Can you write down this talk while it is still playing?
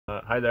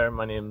Hi there,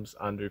 my name's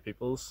Andrew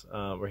Peoples.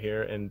 We're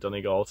here in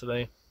Donegal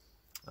today,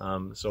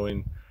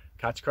 sowing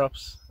catch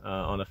crops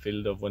on a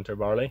field of winter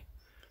barley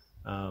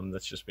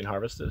that's just been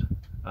harvested.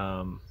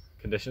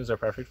 Conditions are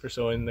perfect for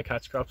sowing the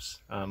catch crops.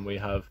 We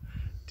have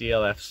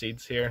DLF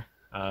seeds here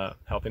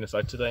helping us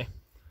out today.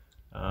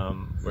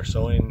 We're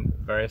sowing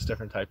various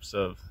different types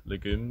of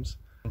legumes,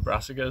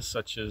 brassicas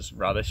such as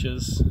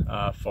radishes,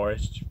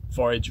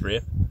 forage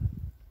rape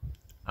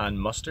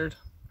and mustard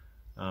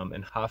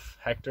in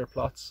half-hectare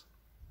plots.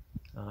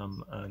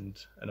 And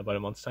in about a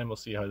month's time we'll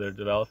see how they're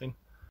developing.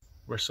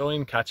 We're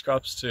sowing catch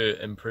crops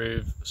to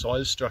improve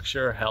soil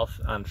structure, health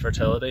and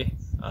fertility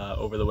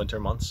over the winter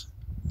months.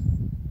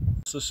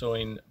 Also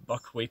sowing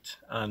buckwheat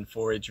and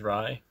forage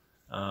rye,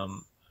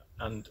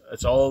 and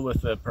it's all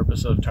with the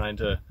purpose of trying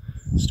to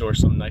store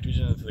some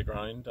nitrogen into the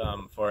ground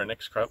for our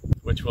next crop,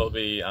 which will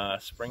be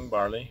spring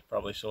barley,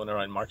 probably sown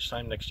around March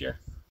time next year.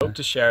 I hope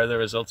to share the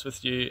results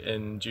with you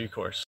in due course.